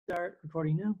Start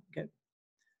recording now. Okay.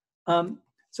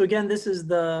 So again, this is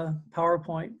the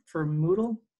PowerPoint for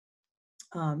Moodle.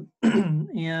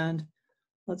 And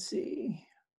let's see.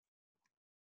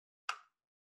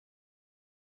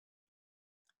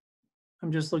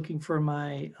 I'm just looking for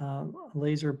my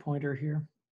laser pointer here.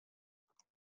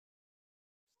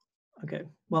 Okay,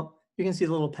 well, you can see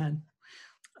the little pen.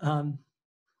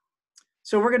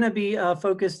 So we're going to be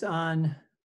focused on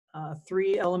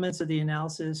three elements of the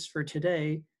analysis for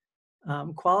today.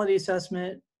 Quality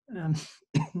assessment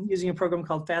using a program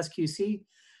called fastqc.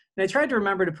 And I tried to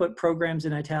remember to put programs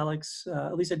in italics,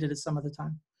 at least I did it some of the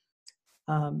time.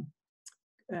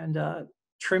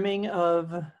 Trimming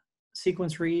of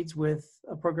sequence reads with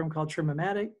a program called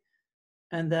Trim-O-Matic,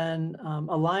 and then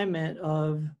alignment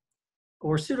of,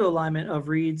 or pseudo-alignment of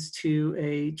reads to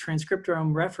a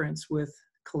transcriptome reference with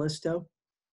Kallisto.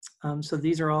 So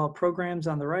these are all programs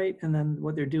on the right, and then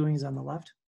what they're doing is on the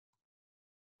left.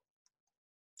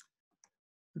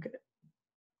 Okay.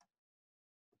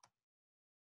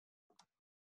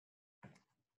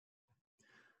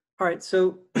 All right,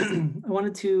 so I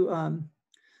wanted to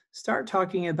start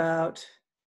talking about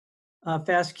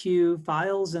FastQ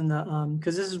files and the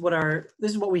because this is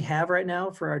what we have right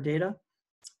now for our data,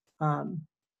 and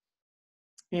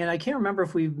I can't remember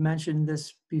if we've mentioned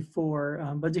this before,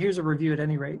 but here's a review at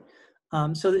any rate.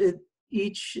 So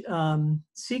each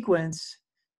sequence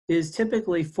is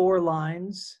typically 4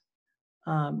 lines,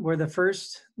 where the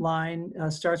first line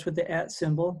starts with the @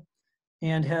 symbol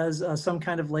and has some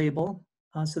kind of label,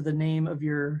 so the name of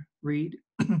your read,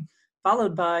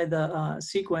 followed by the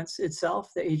sequence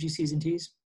itself, the AGCs and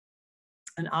Ts,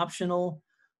 an optional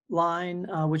line,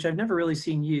 which I've never really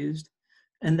seen used,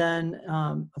 and then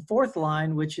a 4th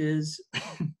line, which is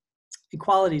a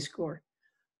quality score.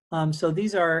 So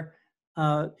these are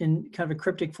in kind of a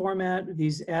cryptic format,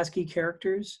 these ASCII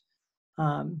characters.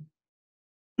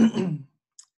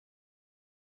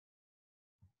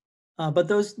 But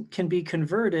those can be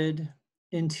converted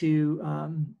into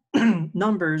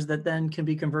numbers that then can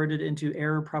be converted into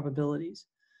error probabilities.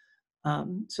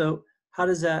 So how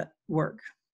does that work?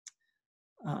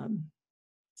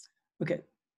 Okay.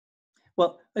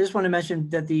 Well, I just want to mention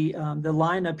that the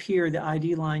line up here, the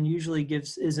ID line, usually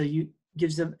gives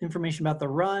them information about the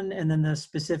run and then the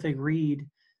specific read,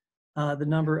 the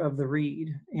number of the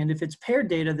read. And if it's paired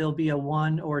data, there'll be a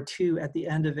 1 or 2 at the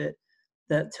end of it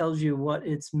that tells you what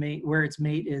its mate, where its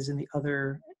mate is in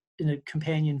a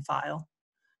companion file.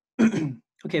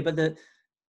 Okay, but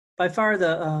by far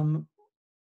the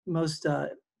most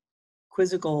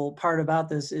quizzical part about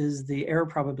this is the error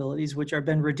probabilities, which have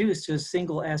been reduced to a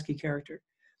single ASCII character.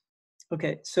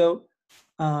 Okay, so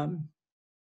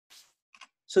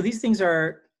so these things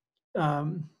are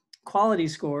quality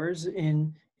scores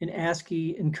in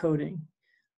ASCII encoding.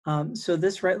 So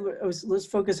this let's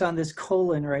focus on this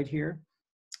colon right here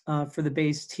for the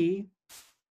base T.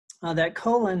 That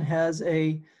colon has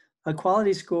a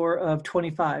quality score of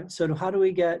 25. So how do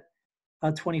we get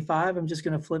 25? I'm just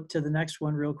going to flip to the next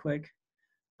one real quick.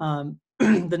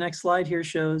 The next slide here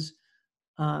shows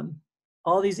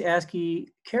all these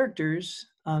ASCII characters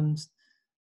and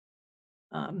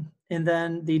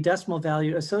then the decimal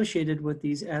value associated with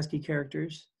these ASCII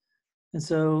characters. And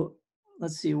so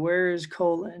let's see, where is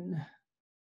colon?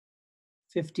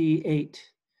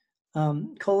 58.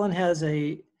 Colon has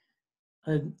an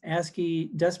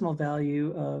ASCII decimal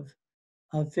value of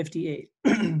 58.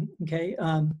 Okay,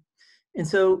 and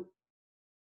so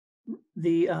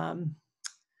these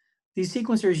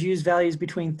sequencers use values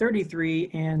between 33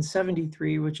 and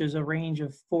 73, which is a range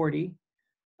of 40.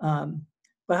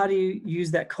 But how do you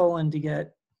use that colon to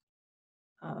get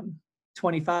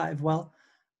 25? Well,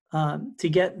 to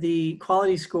get the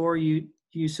quality score, you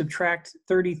subtract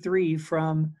 33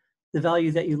 from the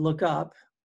value that you look up,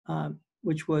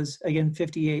 which was, again,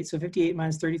 58. So 58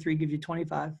 minus 33 gives you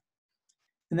 25.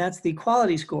 And that's the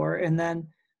quality score. And then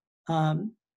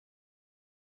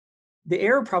the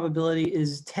error probability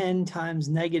is 10 times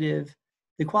negative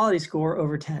the quality score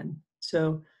over 10.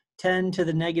 So 10 to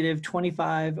the negative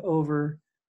 25 over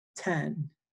 10,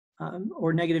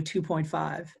 or negative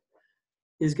 2.5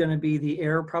 is going to be the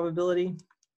error probability.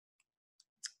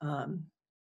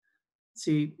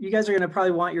 See, you guys are going to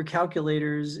probably want your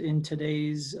calculators in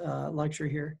today's lecture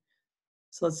here.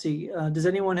 So let's see, does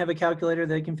anyone have a calculator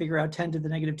that can figure out 10 to the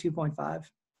negative 2.5?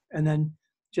 And then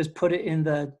just put it in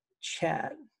the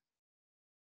chat.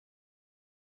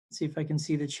 Let's see if I can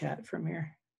see the chat from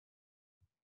here.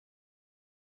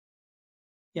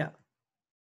 Yeah.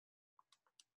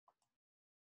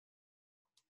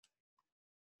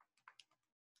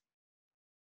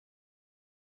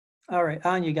 All right,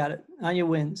 Anya got it. Anya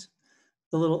wins.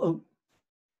 the little, oh.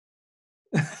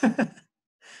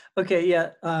 Okay,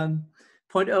 yeah,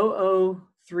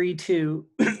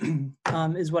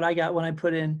 0.0032 is what I got when I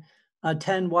put in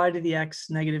 10 y to the x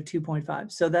negative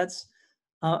 2.5. So that's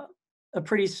a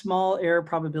pretty small error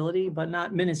probability, but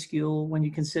not minuscule when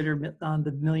you consider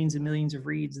the millions and millions of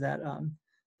reads that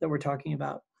that we're talking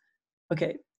about.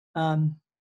 Okay,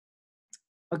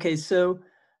 okay, so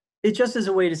it just is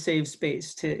a way to save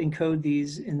space to encode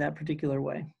these in that particular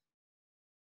way.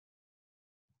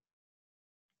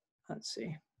 Let's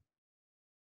see.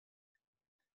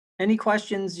 Any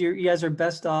questions? You guys are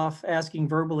best off asking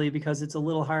verbally because it's a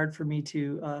little hard for me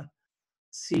to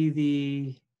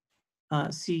see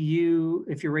you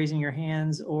if you're raising your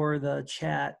hands or the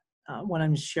chat when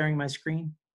I'm sharing my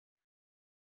screen.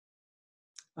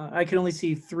 I can only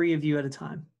see 3 of you at a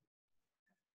time.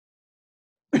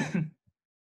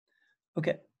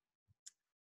 Okay.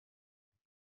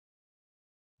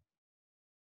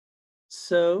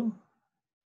 So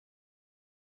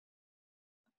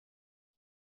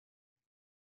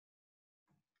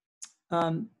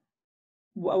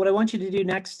what I want you to do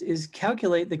next is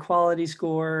calculate the quality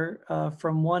score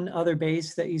from one other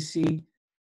base that you see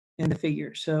in the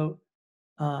figure. So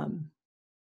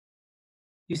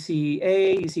you see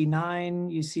A, you see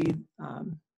 9, you see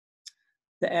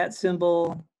the @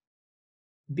 symbol,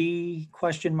 B,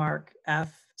 question mark,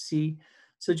 F, C.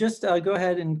 So just go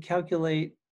ahead and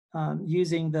calculate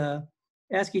using the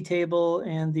ASCII table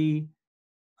and the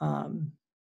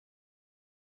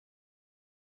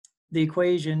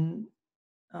equation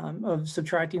of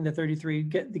subtracting the 33,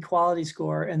 get the quality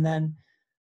score, and then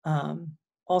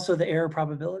also the error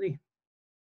probability.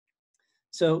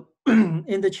 So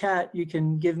in the chat, you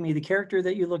can give me the character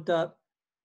that you looked up,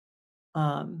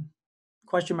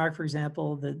 question mark, for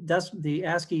example, the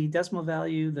ASCII decimal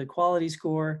value, the quality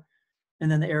score,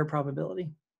 and then the error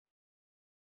probability.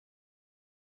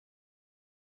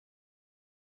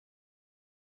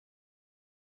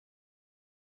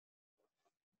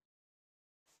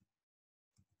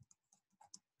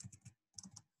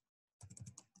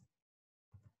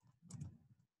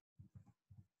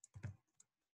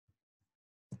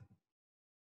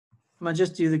 I'm gonna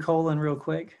just do the colon real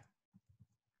quick to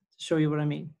show you what I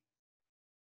mean.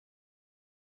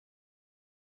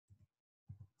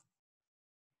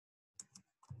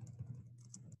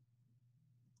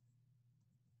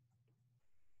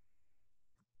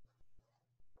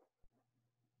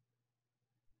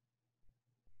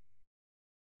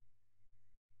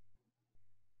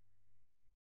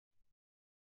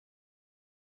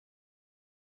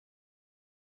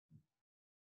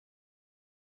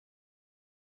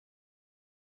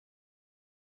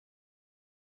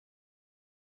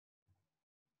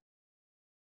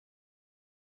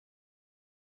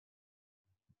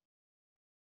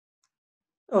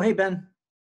 Oh, hey, Ben.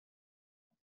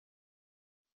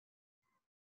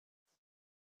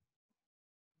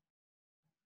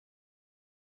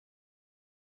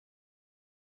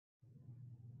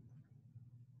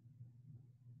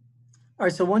 All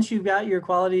right, so once you've got your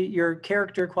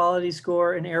character quality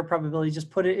score and error probability, just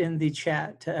put it in the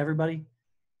chat to everybody.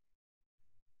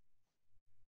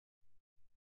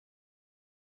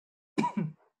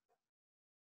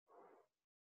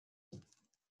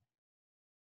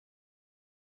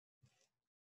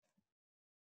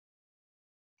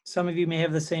 Some of you may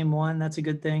have the same one. That's a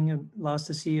good thing. It allows us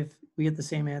to see if we get the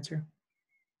same answer.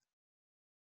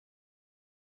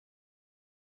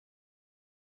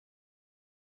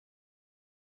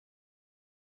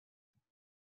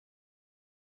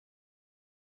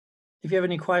 If you have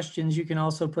any questions, you can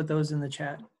also put those in the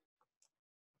chat.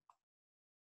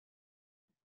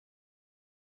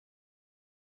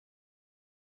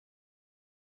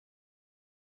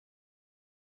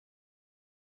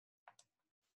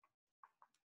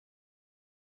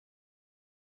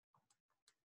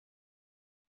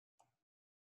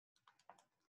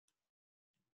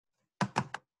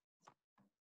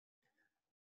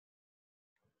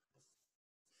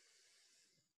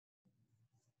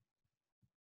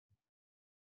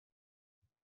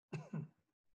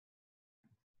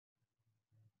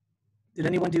 Did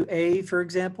anyone do A, for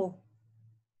example?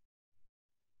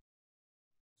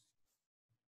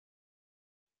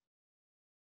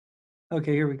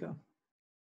 Okay, here we go.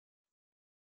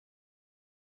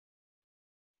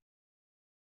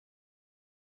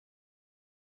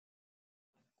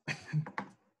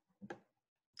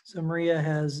 So Maria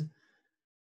has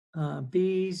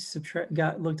B,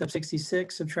 looked up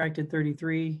 66, subtracted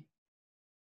 33.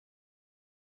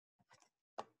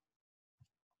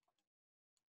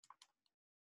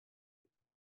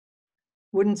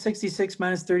 Wouldn't 66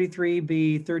 minus 33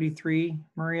 be 33,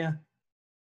 Maria?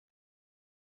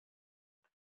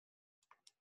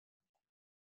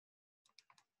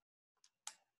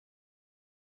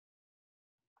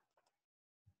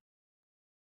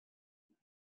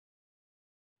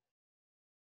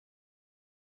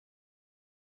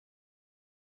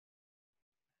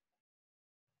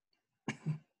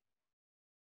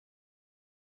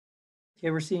 Okay,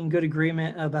 we're seeing good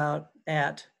agreement about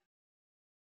at.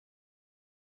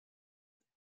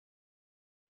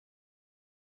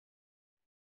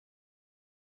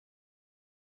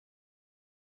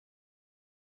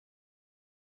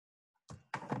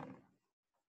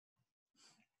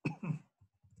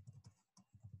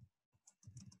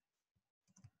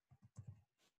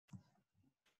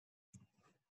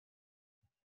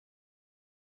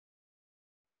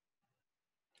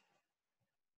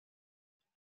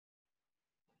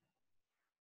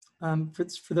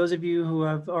 For those of you who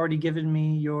have already given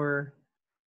me your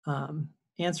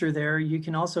answer there, you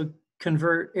can also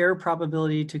convert error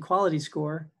probability to quality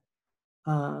score.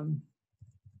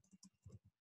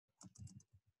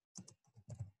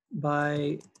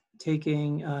 By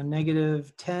taking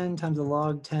 -10 times the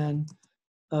log 10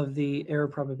 of the error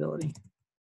probability.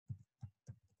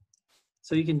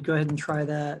 So you can go ahead and try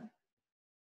that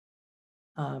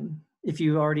if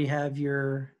you already have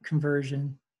your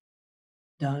conversion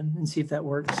done and see if that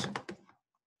works.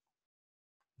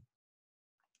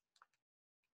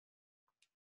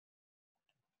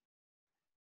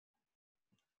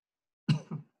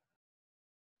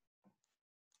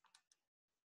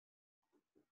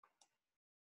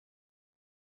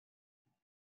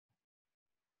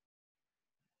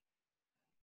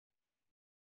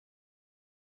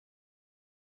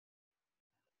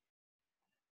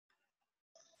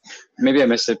 Maybe I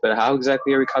missed it, but how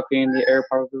exactly are we calculating the error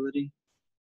probability?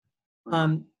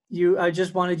 I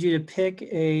just wanted you to pick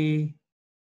a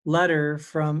letter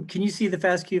from, can you see the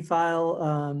fastq file?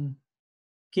 Can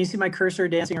you see my cursor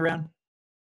dancing around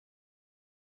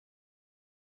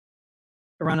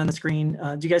on the screen?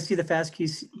 Do you guys see the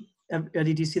fastq?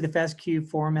 Eddie, do you see the fastq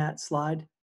format slide?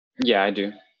 Yeah, I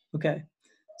do. Okay.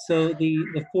 So the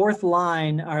fourth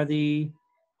line are the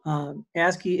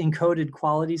ASCII encoded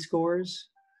quality scores.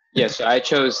 Yeah, so I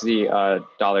chose the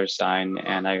 $,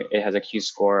 and it has a Q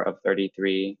score of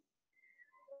 33.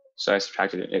 So I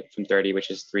subtracted it from 30,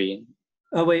 which is 3.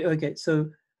 Oh, wait, okay.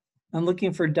 So I'm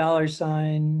looking for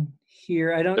 $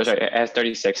 here. I don't. Oh, sorry, it has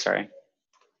 36, sorry.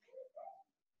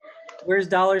 Where's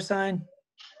 $? So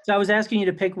I was asking you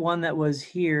to pick one that was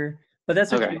here, but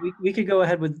that's okay. We could go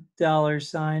ahead with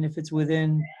 $ if it's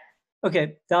within.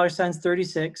 Okay, $'s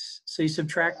 36. So you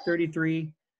subtract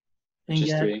 33 and Which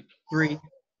is get 3.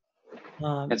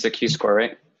 That's a Q score,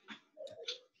 right?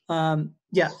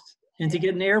 Yes. And to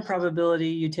get an error probability,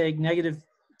 you take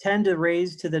 -10 to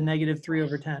raise to the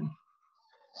 -3/10.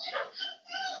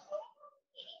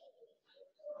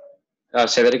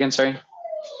 Say that again, sorry.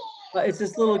 It's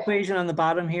this little equation on the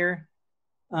bottom here.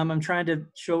 I'm trying to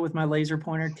show it with my laser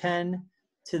pointer. 10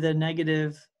 to the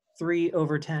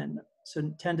 -3/10.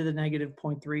 So 10 to the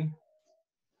 -0.3.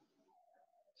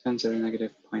 10 to the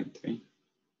 -0.3.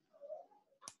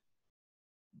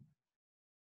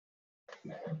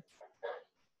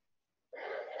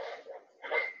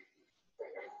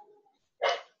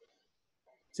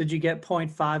 So did you get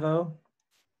 0.50?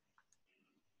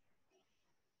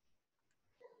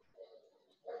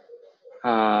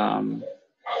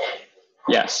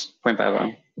 Yes,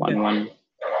 0.50. Okay.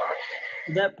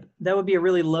 That would be a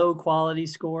really low quality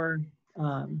score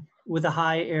with a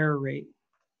high error rate.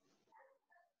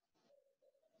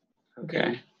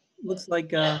 Okay. Looks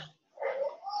like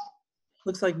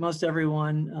most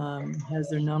everyone has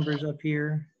their numbers up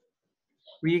here.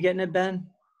 Were you getting it, Ben?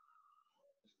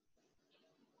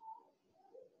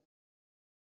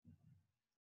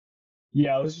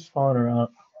 Yeah, I was just following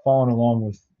along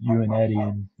with you and Eddie,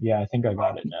 and yeah, I think I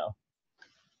got it now.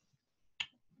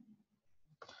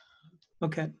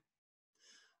 Okay.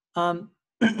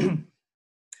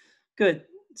 Good.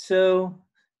 So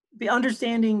the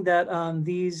understanding that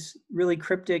these really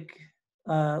cryptic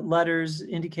letters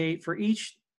indicate for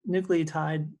each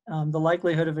nucleotide the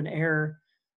likelihood of an error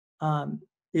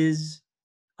is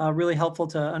really helpful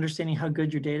to understanding how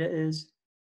good your data is.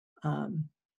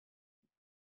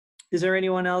 Is there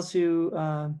anyone else who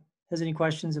has any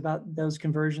questions about those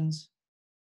conversions?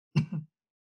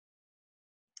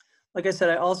 Like I said,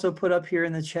 I also put up here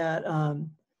in the chat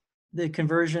the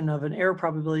conversion of an error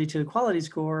probability to a quality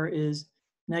score is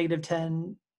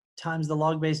 -10 times the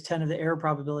log base 10 of the error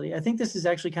probability. I think this is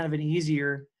actually kind of an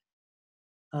easier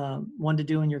one to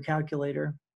do in your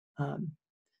calculator. And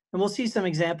we'll see some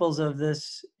examples of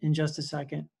this in just a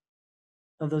second,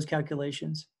 of those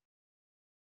calculations.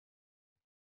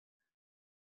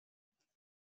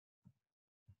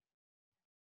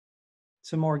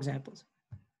 Some more examples.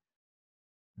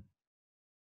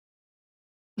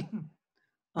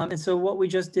 And so what we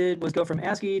just did was go from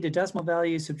ASCII to decimal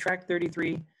value, subtract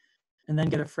 33, and then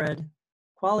get a Fred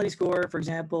quality score. For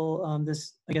example,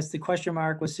 I guess the question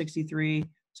mark was 63,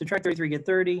 subtract 33, get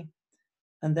 30.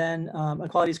 And then a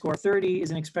quality score of 30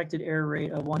 is an expected error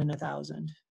rate of 1 in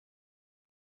 1,000,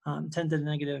 10 to the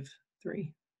negative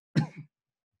 3.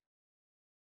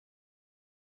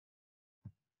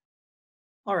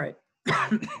 All right.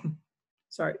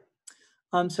 Sorry.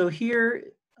 So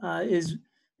here is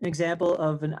an example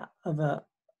of an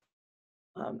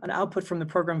output from the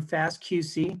program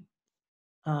fastqc.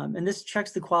 And this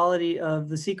checks the quality of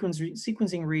the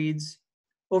sequencing reads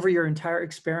over your entire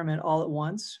experiment all at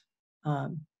once.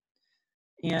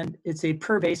 And it's a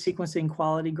per base sequencing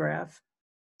quality graph.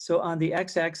 So on the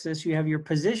x-axis, you have your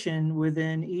position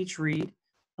within each read,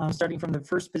 starting from the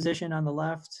first position on the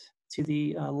left to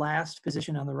the last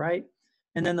position on the right,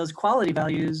 and then those quality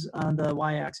values on the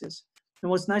y-axis. And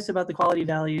what's nice about the quality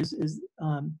values is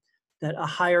that a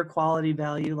higher quality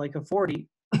value, like a 40,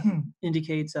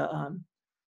 indicates a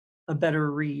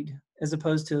better read, as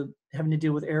opposed to having to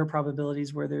deal with error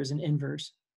probabilities where there's an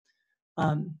inverse.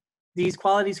 These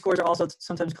quality scores are also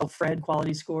sometimes called Phred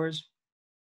quality scores,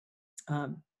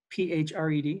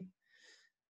 P-H-R-E-D.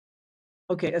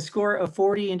 Okay, a score of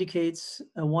 40 indicates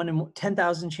a 1 in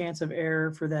 10,000 chance of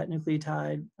error for that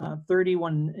nucleotide,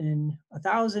 31 in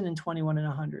 1,000, and 21 in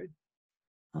 100.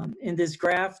 In this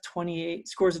graph, 28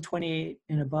 scores of 28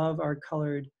 and above are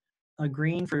colored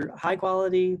green for high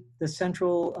quality. The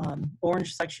central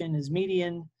orange section is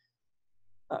median,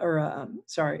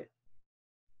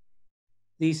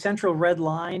 the central red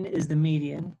line is the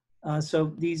median.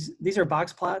 So these are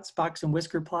box plots, box and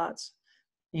whisker plots.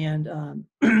 And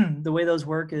the way those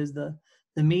work is the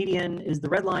median is the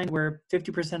red line, where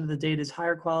 50% of the data is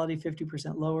higher quality,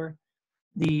 50% lower.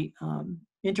 The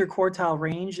interquartile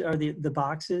range are the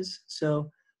boxes.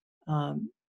 So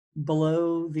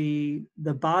below the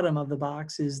bottom of the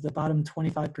box is the bottom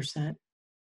 25%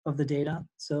 of the data.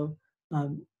 So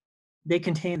they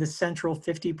contain the central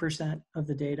 50% of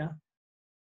the data.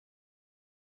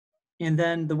 And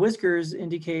then the whiskers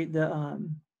indicate the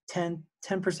 10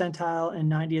 percentile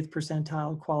and 90th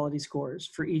percentile quality scores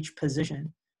for each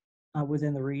position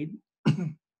within the read.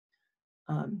 And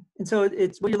so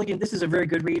it's what you're looking at. This is a very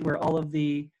good read where all of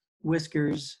the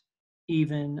whiskers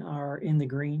even are in the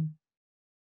green.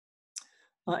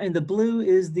 And the blue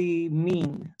is the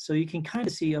mean. So you can kind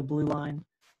of see a blue line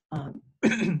at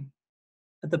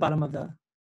the bottom of the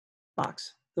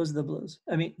box. Those are the blues.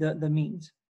 I mean, the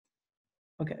means.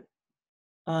 Okay.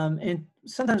 And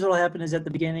sometimes what will happen is at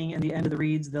the beginning and the end of the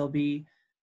reads, there'll be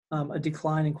a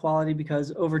decline in quality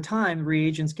because over time,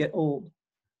 reagents get old.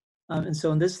 And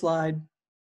so in this slide,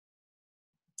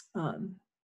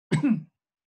 you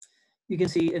can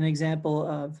see an example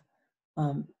of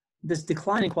this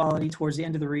decline in quality towards the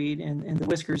end of the read, and the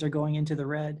whiskers are going into the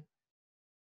red.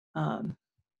 And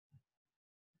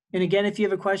again, if you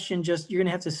have a question, you're going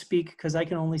to have to speak because I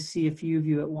can only see a few of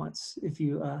you at once. If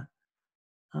you,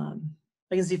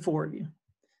 I can see 4 of you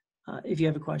if you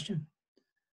have a question.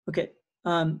 Okay.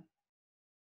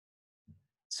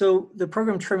 So the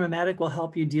program Trim-O-Matic will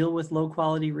help you deal with low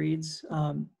quality reads.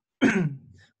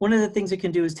 One of the things it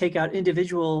can do is take out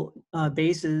individual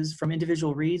bases from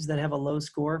individual reads that have a low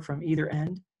score from either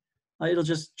end. It'll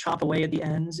just chop away at the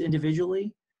ends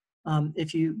individually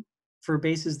for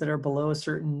bases that are below a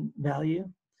certain value.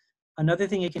 Another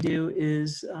thing it can do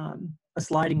is a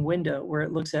sliding window where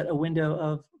it looks at a window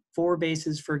of 4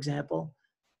 bases, for example,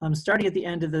 starting at the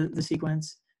end of the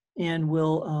sequence, and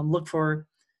will look for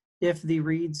if the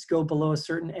reads go below a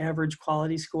certain average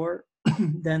quality score,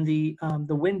 then the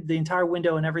entire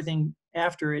window and everything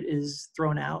after it is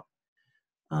thrown out.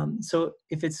 So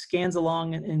if it scans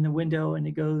along in the window and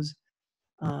it goes,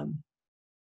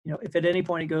 if at any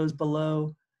point it goes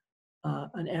below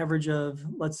an average of,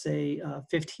 let's say,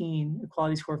 15, a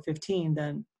quality score of 15,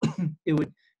 then it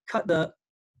would cut the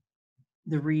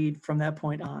read from that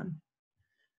point on.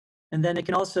 And then it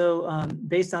can also,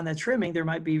 based on that trimming, there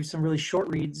might be some really short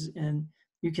reads, and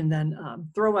you can then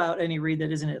throw out any read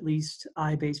that isn't at least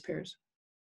I base pairs.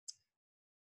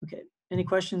 Okay, any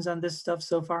questions on this stuff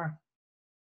so far?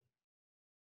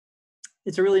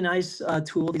 It's a really nice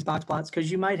tool, these box plots,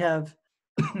 because you might have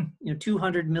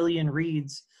 200 million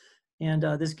reads, and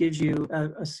this gives you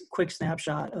a quick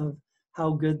snapshot of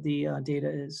how good the data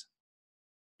is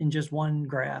in just one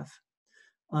graph.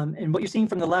 And what you're seeing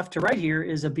from the left to right here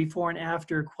is a before and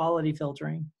after quality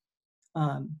filtering.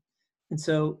 And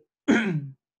so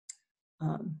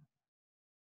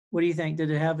what do you think? Did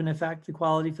it have an effect, the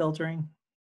quality filtering?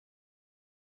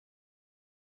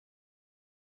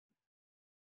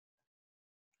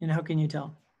 And how can you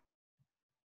tell?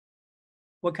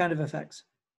 What kind of effects?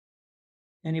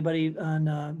 Anybody on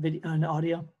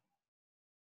audio?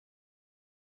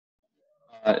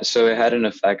 So it had an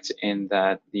effect in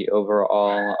that the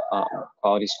overall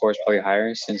quality score is probably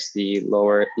higher since the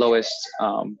lowest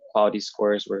quality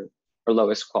scores were, or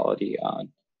lowest quality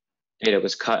data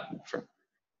was cut from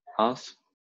off.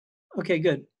 Okay,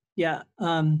 good. Yeah.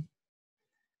 On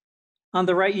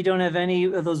the right, you don't have any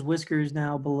of those whiskers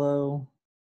now below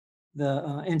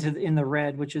the in the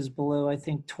red, which is below, I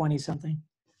think, 20 something.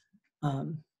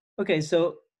 Okay,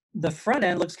 so the front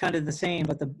end looks kind of the same,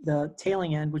 but the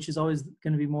tailing end, which is always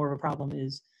going to be more of a problem,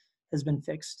 has been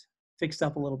fixed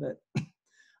up a little bit.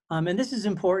 And this is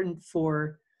important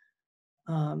for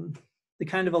the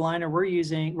kind of aligner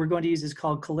we're going to use is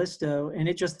called Kallisto, and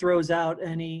it just throws out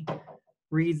any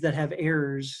reads that have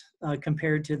errors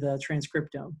compared to the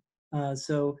transcriptome.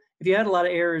 So if you had a lot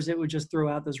of errors, it would just throw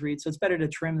out those reads. So it's better to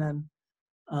trim them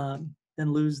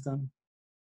than lose them.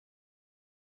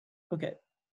 Okay.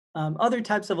 Other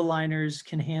types of aligners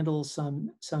can handle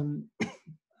some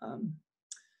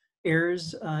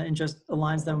errors and just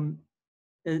aligns them,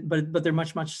 but they're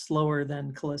much slower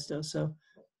than Kallisto. So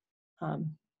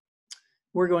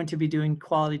we're going to be doing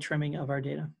quality trimming of our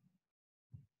data.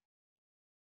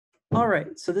 All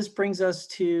right, so this brings us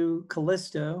to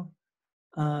Kallisto,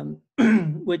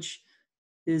 which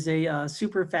is a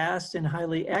super fast and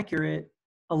highly accurate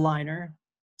aligner,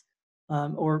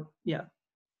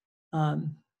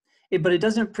 but it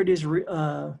doesn't produce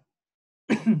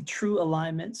true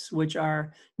alignments, which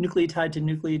are nucleotide to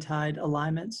nucleotide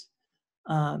alignments.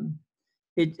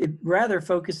 It rather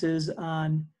focuses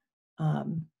on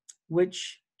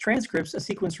which transcripts a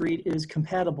sequence read is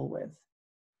compatible with,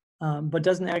 but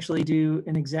doesn't actually do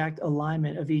an exact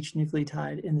alignment of each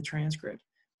nucleotide in the transcript.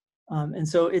 And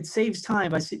so it saves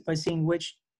time by seeing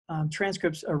which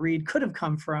transcripts a read could have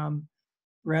come from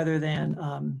rather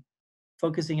than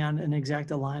focusing on an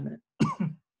exact alignment.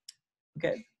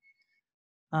 Okay.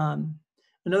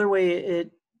 Another way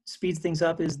it speeds things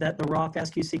up is that the raw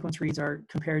fastqc sequence reads are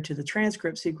compared to the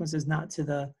transcript sequences, not to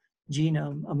the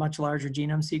genome, a much larger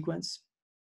genome sequence.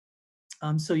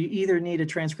 So you either need a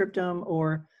transcriptome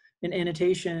or an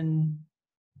annotation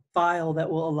file that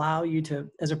will allow you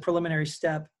to, as a preliminary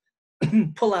step,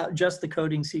 pull out just the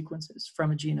coding sequences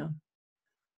from a genome.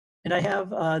 And I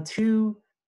have two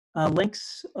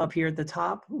links up here at the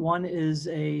top. One is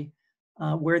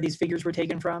where these figures were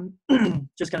taken from,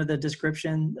 just kind of the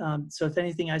description. So if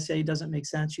anything I say doesn't make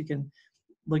sense, you can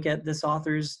look at this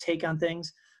author's take on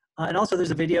things. And also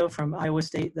there's a video from Iowa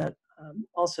State that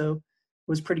also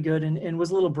was pretty good and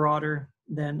was a little broader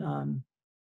than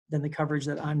the coverage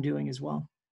that I'm doing as well.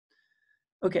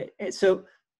 Okay, so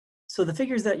the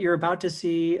figures that you're about to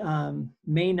see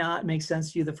may not make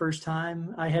sense to you the first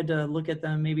time. I had to look at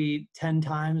them maybe 10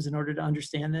 times in order to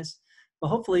understand this, but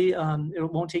hopefully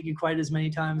it won't take you quite as many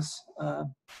times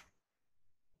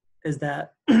as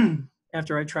that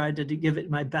after I tried to give it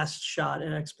my best shot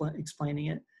at explaining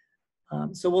it.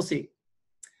 So we'll see.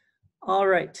 All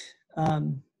right.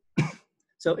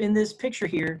 So in this picture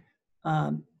here,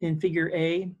 in figure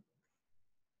A,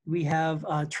 we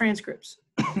have transcripts.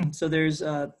 So there's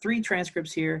 3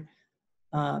 transcripts here,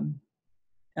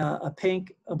 a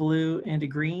pink, a blue, and a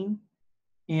green.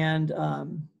 And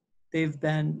they've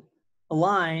been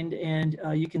aligned, and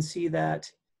you can see that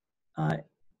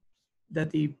that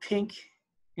the pink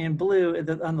and blue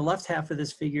on the left half of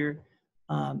this figure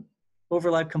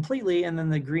overlap completely, and then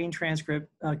the green transcript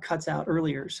cuts out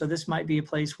earlier. So this might be a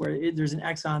place where there's an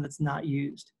exon that's not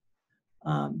used.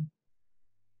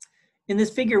 In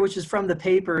this figure, which is from the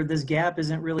paper, this gap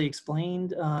isn't really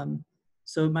explained.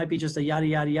 So it might be just a yada,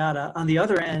 yada, yada. On the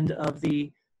other end of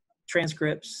the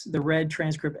transcripts, the red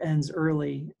transcript ends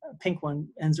early, pink one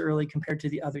ends early compared to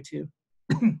the other two.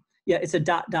 Yeah, it's a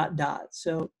dot, dot, dot.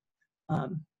 So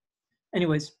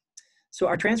anyways, so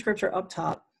our transcripts are up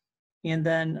top, and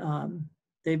then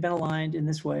they've been aligned in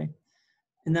this way.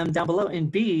 And then down below in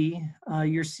B,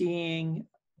 you're seeing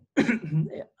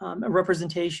a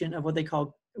representation of what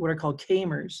are called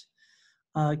k-mers.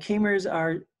 K-mers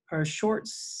are short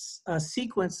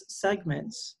sequence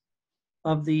segments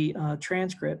of the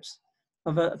transcripts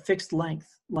of a fixed length,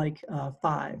 like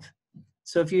 5.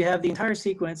 So if you have the entire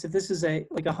sequence, if this is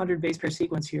like 100 base pair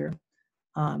sequence here,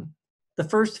 the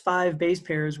first 5 base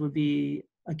pairs would be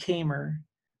a k-mer,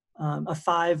 a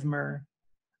 5-mer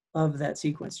of that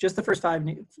sequence, just the first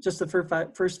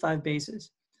 5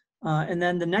 bases. And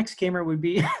then the next k-mer would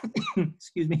be,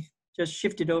 excuse me, just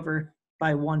shifted over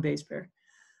by 1 base pair.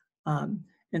 And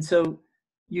so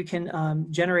you can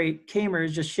generate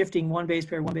k-mers just shifting 1 base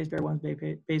pair, 1 base pair, 1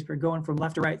 base pair, going from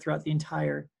left to right throughout the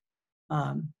entire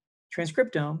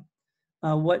transcriptome.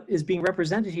 What is being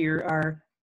represented here are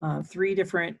 3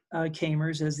 different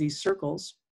k-mers as these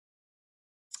circles.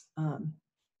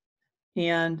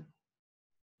 And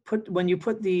when you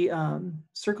put the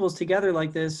circles together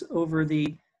like this over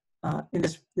the, in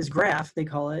this graph, they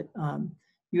call it,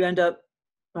 you end up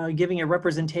giving a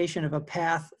representation of a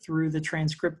path through the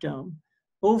transcriptome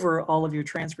over all of your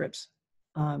transcripts.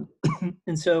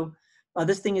 And so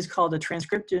this thing is called a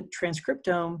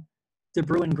transcriptome de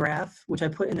Bruin graph, which I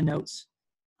put in the notes.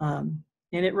 And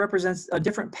it represents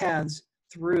different paths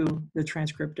through the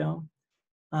transcriptome.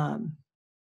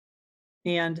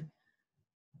 And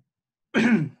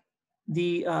in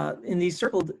these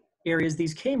circled areas,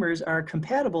 these k-mers are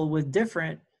compatible with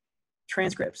different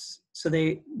transcripts. So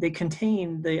they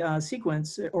contain the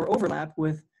sequence or overlap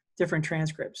with different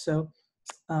transcripts. So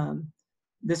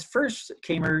this first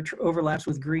k-mer overlaps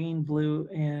with green, blue,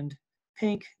 and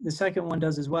pink. The second one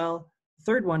does as well. The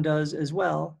third one does as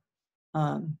well.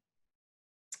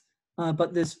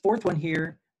 But this fourth one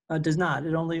here does not.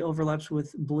 It only overlaps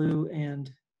with blue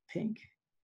and pink,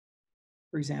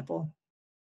 for example.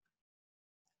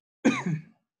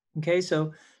 Okay,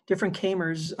 so different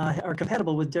k-mers are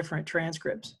compatible with different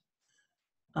transcripts.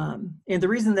 And the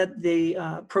reason that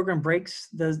the program breaks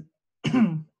the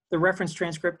reference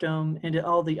transcriptome into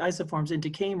all the isoforms into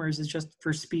k-mers is just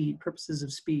for speed, purposes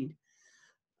of speed.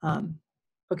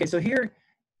 Okay, so here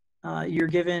you're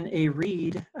given a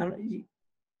read.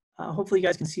 Hopefully you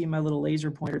guys can see my little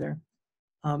laser pointer there.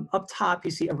 Up top,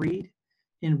 you see a read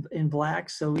in black.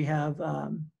 So we have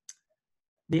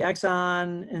the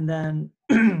exon, and then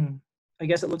I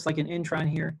guess it looks like an intron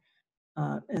here,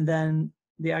 and then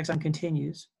the exon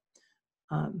continues.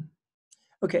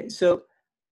 Okay, so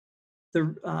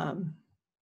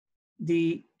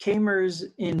the k-mers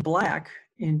in black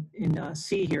in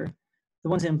C here, the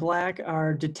ones in black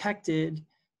are detected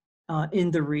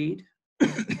in the read.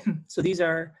 So these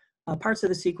are parts of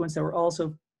the sequence that were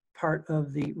also part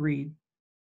of the read.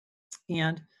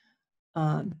 And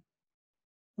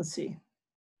let's see.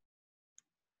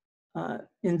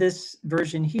 In this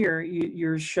version here,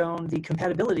 you're shown the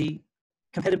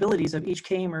compatibilities of each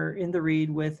k-mer in the read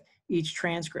with each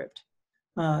transcript.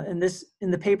 And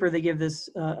in the paper, they give this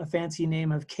a fancy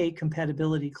name of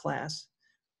k-compatibility class.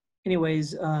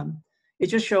 Anyways,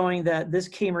 it's just showing that this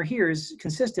k-mer here is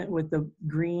consistent with the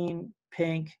green,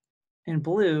 pink, and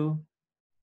blue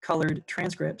colored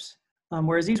transcripts,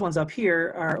 whereas these ones up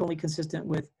here are only consistent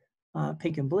with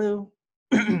pink and blue.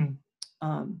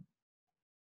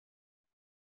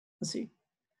 Let's see.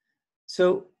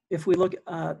 So if we look,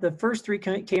 the first three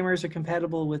k-mers are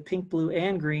compatible with pink, blue,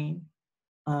 and green,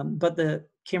 but the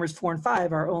k-mers 4 and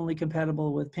 5 are only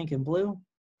compatible with pink and blue.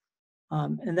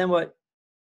 And then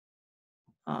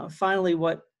finally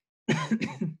what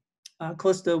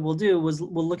Kallisto will do was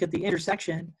we'll look at the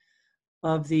intersection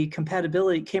of the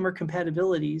k-mer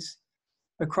compatibilities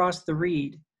across the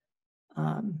read.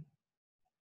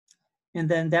 And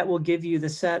then that will give you the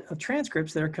set of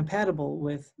transcripts that are compatible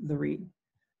with the read.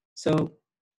 So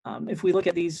if we look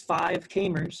at these 5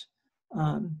 k-mers,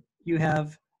 you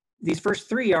have these first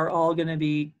 3 are all going to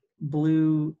be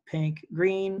blue, pink,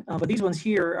 green, but these ones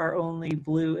here are only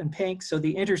blue and pink. So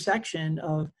the intersection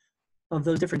of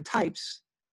those different types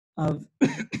of,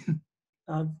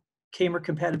 of k-mer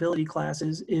compatibility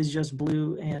classes is just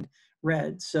blue and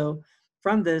red. So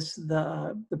from this,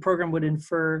 the program would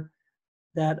infer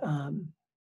that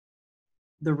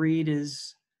the read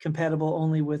is compatible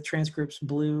only with transcripts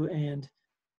blue and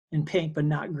pink, but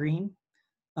not green.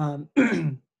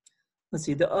 Let's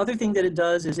see, the other thing that it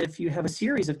does is if you have a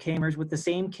series of k-mers with the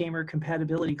same k-mer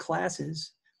compatibility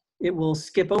classes, it will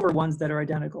skip over ones that are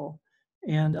identical.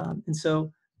 And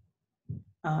so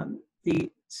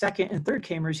the second and third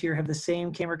k-mers here have the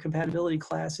same k-mer compatibility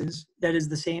classes. That is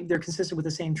the same, they're consistent with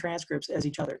the same transcripts as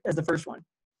each other, as the first one.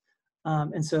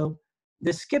 And so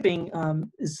this skipping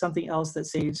is something else that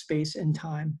saves space and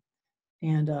time.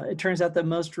 And it turns out that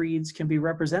most reads can be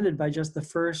represented by just the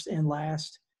first and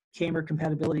last k-mer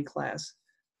compatibility class.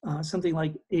 Something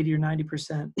like 80 or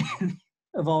 90%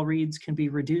 of all reads can be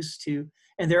reduced to,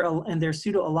 and their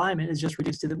pseudo alignment is just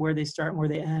reduced to where they start and where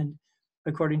they end,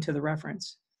 according to the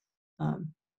reference.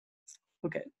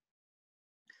 Okay.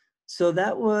 So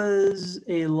that was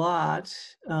a lot.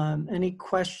 Any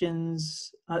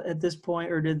questions at this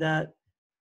point, or did that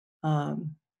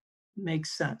make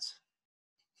sense?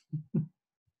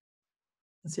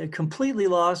 Let's see, I completely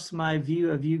lost my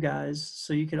view of you guys,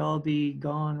 so you could all be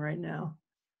gone right now.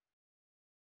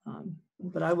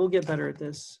 But I will get better at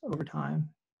this over time.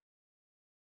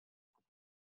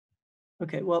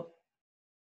 Okay, well,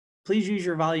 please use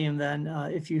your volume then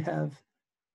if you have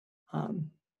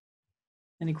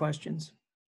any questions.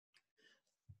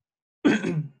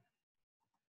 All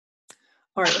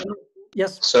right,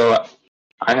 Yes. So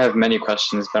I have many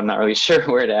questions, but I'm not really sure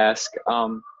where to ask.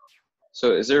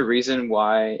 So is there a reason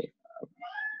why,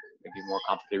 maybe a more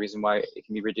complicated reason why it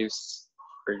can be reduced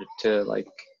or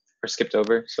skipped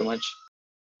over so much?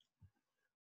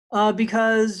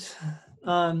 Because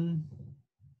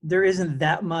there isn't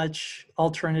that much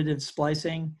alternative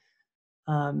splicing,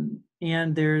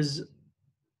 and there's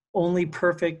only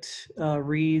perfect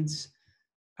reads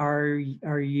are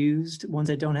used, ones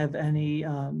that don't have any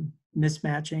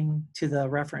mismatching to the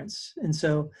reference. And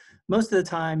so most of the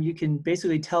time you can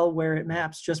basically tell where it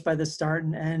maps just by the start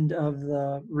and end of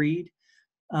the read.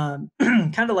 Kind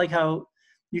of like how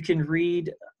you can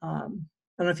read, I don't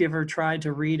know if you ever tried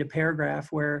to read a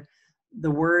paragraph where the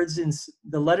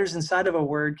letters inside of a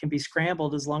word can be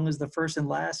scrambled as long as the first and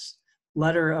last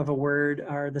letter of a word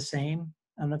are the same.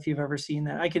 I don't know if you've ever seen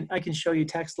that. I can show you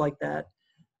text like that.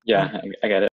 Yeah, I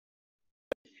get it.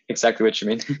 Exactly what you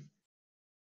mean.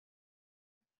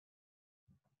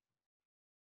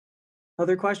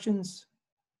 Other questions?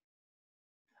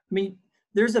 I mean,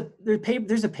 there's a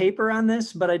paper on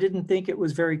this, but I didn't think it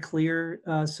was very clear,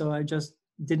 so I just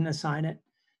didn't assign it.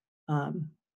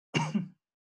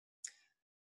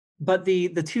 But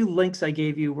the two links I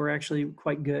gave you were actually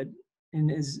quite good, and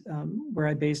is where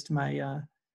I based my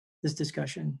this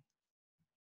discussion.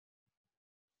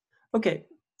 Okay,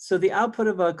 so the output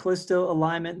of a Callisto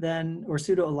alignment then, or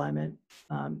pseudo alignment,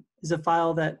 is a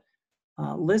file that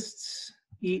lists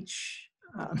each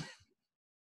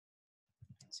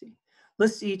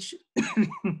lists each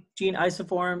gene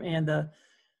isoform and the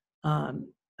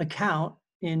account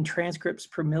in transcripts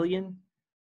per million,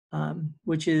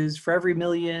 which is for every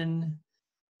million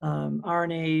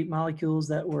RNA molecules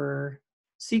that were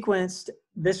sequenced,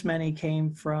 this many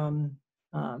came from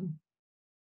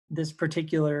this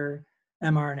particular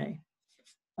mRNA.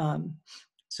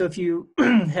 So if you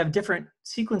have different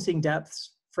sequencing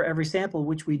depths for every sample,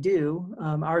 which we do,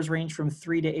 ours range from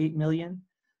 3 to 8 million.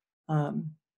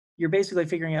 You're basically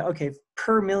figuring out, okay,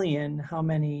 per million, how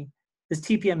many, this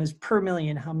TPM is per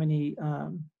million, how many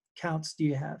counts do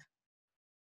you have?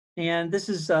 And this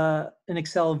is an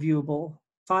Excel viewable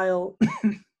file,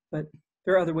 but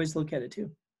there are other ways to look at it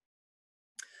too.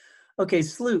 Okay,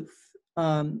 Sleuth.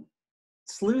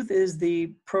 Sleuth is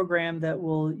the program that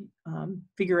will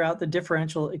figure out the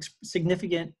differential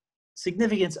significance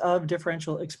of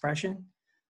differential expression.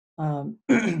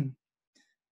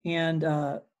 And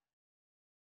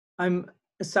I'm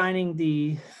assigning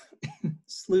the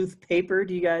Sleuth paper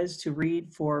to you guys to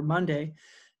read for Monday.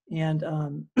 And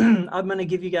I'm going to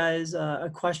give you guys a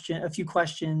few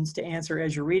questions to answer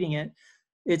as you're reading it.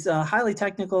 It's highly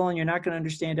technical, and you're not going to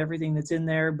understand everything that's in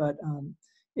there, but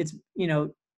it's, you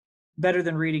know, better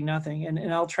than reading nothing.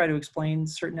 And I'll try to explain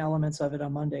certain elements of it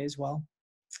on Monday as well.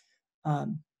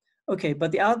 Okay,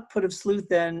 but the output of Sleuth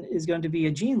then is going to be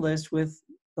a gene list with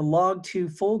the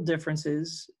log2 fold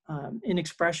differences in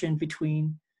expression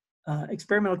between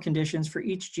experimental conditions for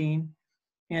each gene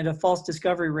and a false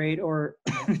discovery rate, or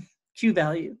Q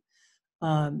value.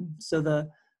 So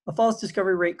a false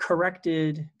discovery rate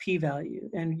corrected p-value.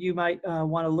 And you might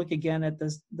want to look again at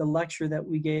the lecture that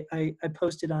I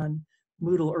posted on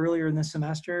Moodle earlier in the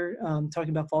semester, talking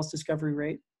about false discovery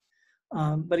rate.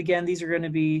 But again, these are going to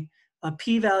be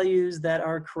p-values that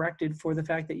are corrected for the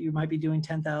fact that you might be doing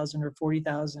 10,000 or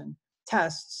 40,000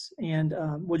 tests, and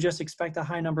we'll just expect a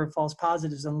high number of false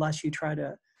positives unless you try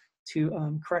to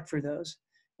correct for those.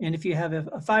 And if you have a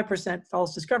 5%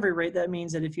 false discovery rate, that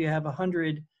means that if you have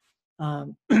 100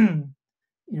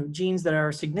 genes that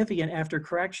are significant after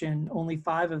correction, only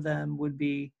 5 of them would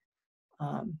be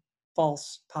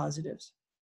false positives.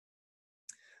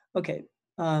 Okay,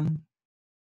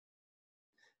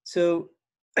 so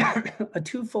a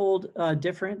twofold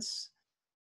difference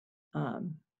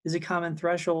is a common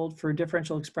threshold for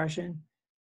differential expression,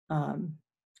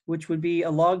 which would be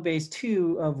a log base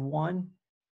 2 of 1.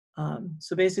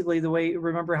 So basically, the way,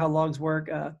 remember how logs work,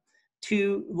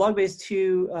 log base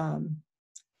 2,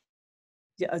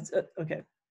 okay.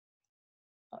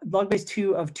 Log base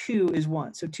 2 of 2 is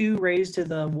 1. So 2 raised to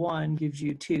the 1 gives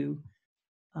you 2.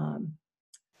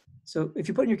 So if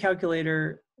you put in your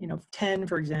calculator, 10,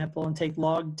 for example, and take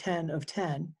log 10 of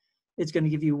 10, it's going to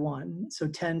give you 1. So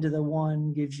 10 to the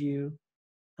 1 gives you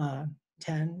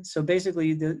 10. So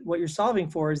basically, what you're solving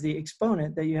for is the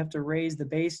exponent that you have to raise the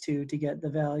base to get the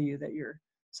value that you're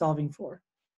solving for.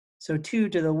 So 2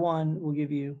 to the 1 will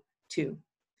give you 2.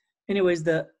 Anyways,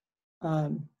 it's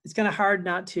kind of hard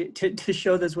not to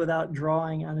show this without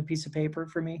drawing on a piece of paper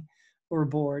for me or a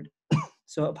board.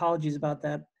 So apologies about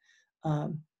that.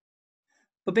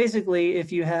 But basically,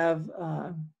 if you have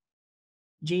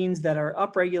genes that are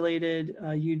upregulated,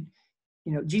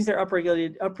 genes that are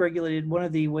upregulated, one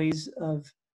of the ways of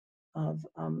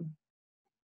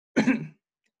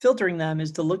filtering them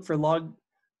is to look for log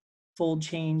fold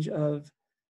change of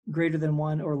greater than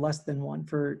 1 or less than 1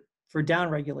 for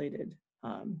downregulated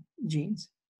genes.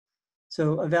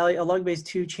 So a log-base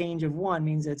 2 change of 1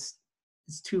 means it's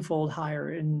twofold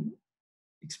higher in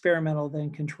experimental than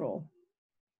control.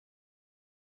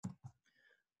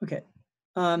 Okay.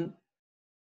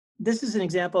 This is an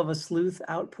example of a sleuth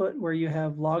output where you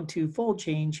have log 2 fold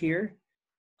change here,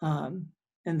 and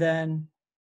then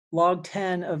log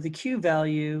 10 of the Q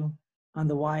value on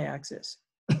the y-axis.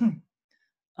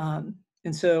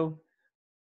 And so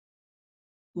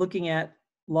looking at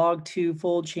log 2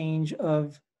 fold change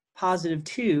of positive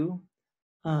 2,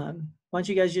 why don't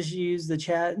you guys just use the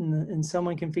chat and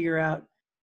someone can figure out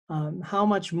how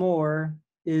much more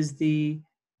is the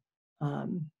how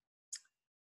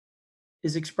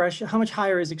much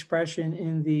higher is expression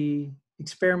in the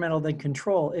experimental than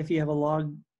control if you have a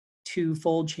log 2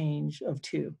 fold change of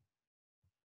 2?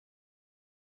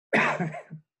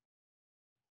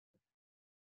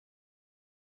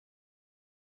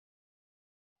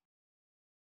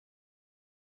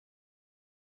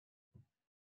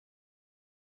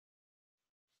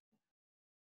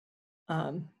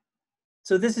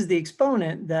 So this is the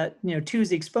exponent that, 2 is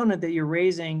the exponent that you're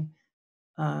raising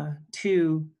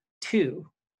to 2.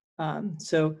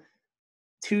 So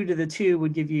 2 to the 2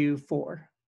 would give you 4.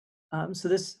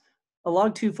 So a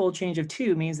log 2 fold change of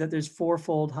 2 means that there's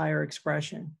 4-fold higher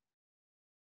expression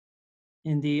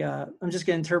in the, I'm just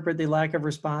going to interpret the lack of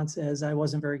response as I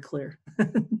wasn't very clear.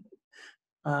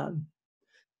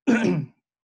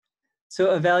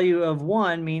 So a value of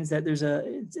 1 means that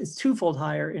it's 2-fold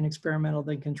higher in experimental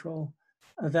than control.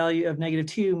 A value of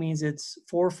 -2 means it's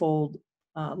 4-fold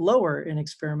lower in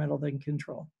experimental than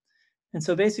control. And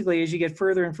so basically, as you get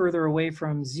further and further away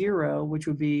from 0, which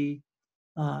would be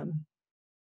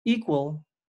equal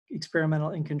experimental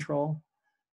and control,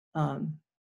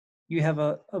 you have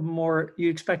you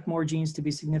expect more genes to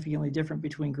be significantly different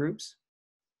between groups.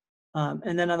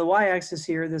 And then on the y-axis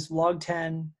here, this log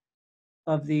 10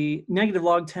 of the negative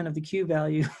log 10 of the Q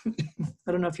value.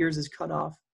 I don't know if yours is cut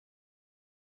off.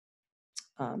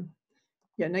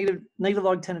 Yeah, negative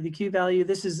log 10 of the Q value.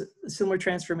 This is a similar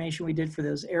transformation we did for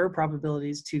those error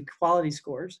probabilities to quality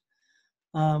scores,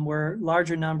 where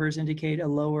larger numbers indicate a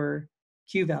lower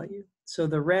Q value. So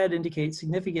the red indicates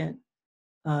significantly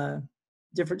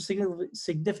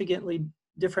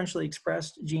differentially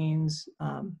expressed genes.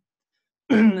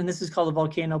 And this is called a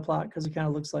volcano plot because it kind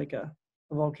of looks like a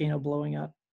volcano blowing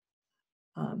up.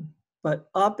 But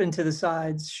up and to the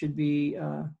sides should be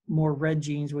more red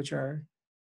genes, which are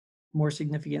more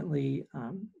significant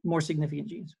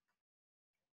genes.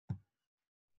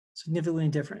 Significantly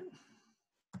different.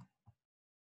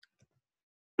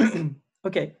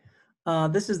 Okay,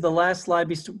 this is the last slide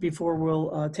before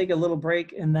we'll take a little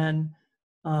break and then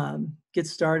get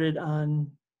started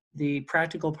on the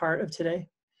practical part of today.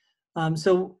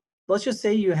 So let's just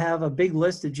say you have a big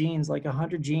list of genes, like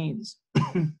 100 genes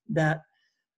that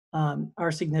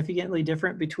are significantly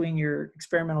different between your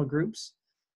experimental groups.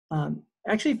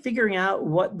 Actually figuring out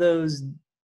what those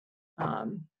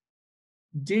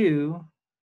do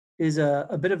is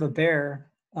a bit of a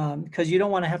bear, because you don't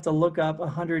want to have to look up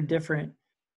 100 different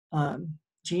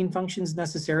gene functions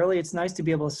necessarily. It's nice to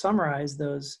be able to summarize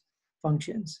those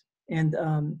functions. And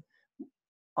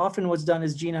often what's done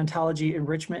is gene ontology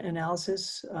enrichment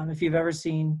analysis. If you've ever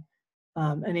seen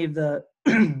any of the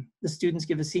the students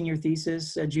give a senior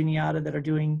thesis at Juniata that are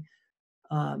doing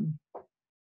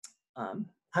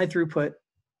high throughput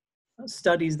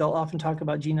studies, they'll often talk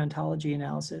about gene ontology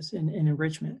analysis and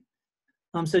enrichment.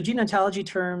 So gene ontology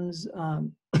terms are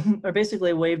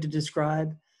basically a way to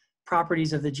describe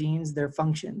properties of the genes, their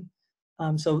function.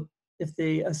 So if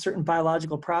a certain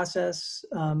biological process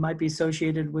might be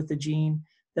associated with the gene,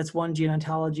 that's one gene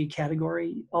ontology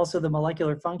category. Also the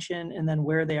molecular function, and then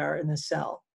where they are in the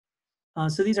cell.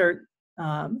 So these are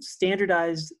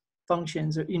standardized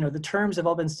functions. The terms have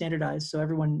all been standardized, so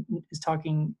everyone is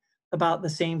talking about the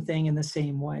same thing in the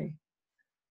same way.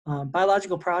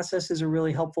 Biological process is a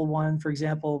really helpful one. For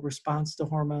example, response to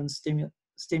hormone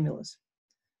stimulus.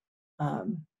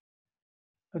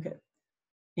 Okay,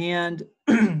 and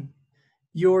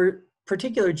your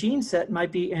particular gene set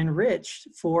might be enriched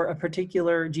for a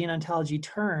particular gene ontology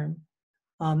term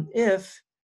if,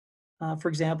 for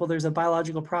example, there's a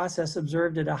biological process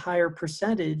observed at a higher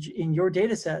percentage in your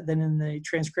data set than in the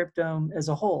transcriptome as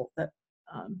a whole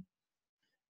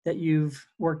that you've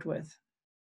worked with.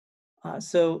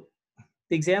 So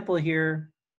the example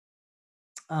here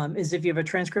is if you have a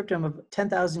transcriptome of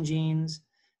 10,000 genes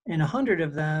and 100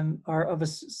 of them are of a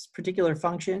particular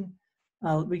function.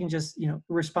 We can just,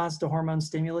 response to hormone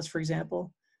stimulus, for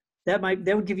example, that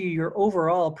would give you your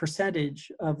overall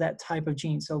percentage of that type of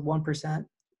gene, so 1%.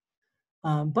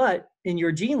 But in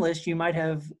your gene list, you might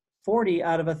have 40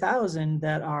 out of 1,000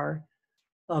 that are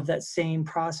of that same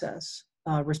process,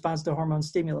 response to hormone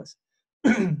stimulus.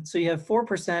 So you have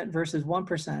 4% versus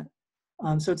 1%.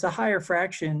 So it's a higher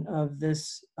fraction of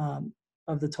this,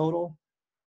 of the total.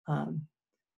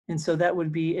 And so that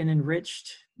would be an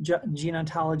enriched gene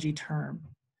ontology term.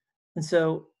 And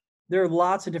so there are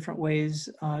lots of different ways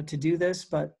to do this,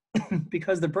 but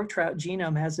because the brook trout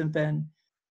genome hasn't been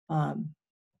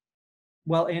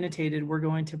well annotated, we're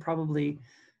going to probably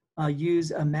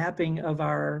use a mapping of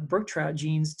our brook trout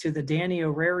genes to the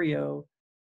Danio-Rario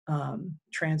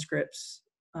transcripts,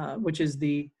 which is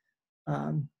the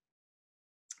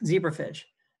zebrafish,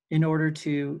 in order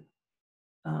to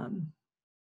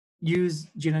use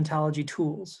gene ontology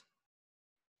tools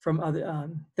from other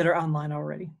that are online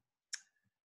already.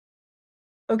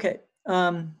 Okay,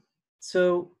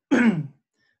 so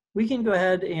we can go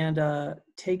ahead and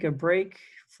take a break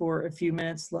for a few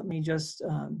minutes. Let me just go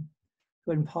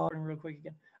ahead and pause real quick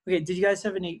again. Okay, did you guys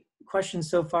have any questions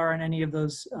so far on any of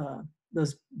those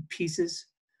pieces?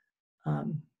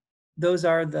 Those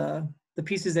are the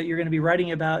pieces that you're going to be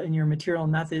writing about in your material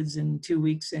methods in 2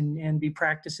 weeks and be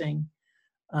practicing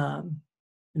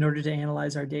in order to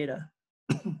analyze our data.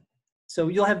 So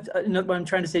you'll have, what I'm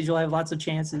trying to say is you'll have lots of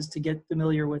chances to get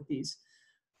familiar with these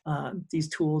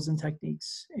tools and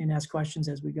techniques and ask questions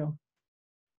as we go.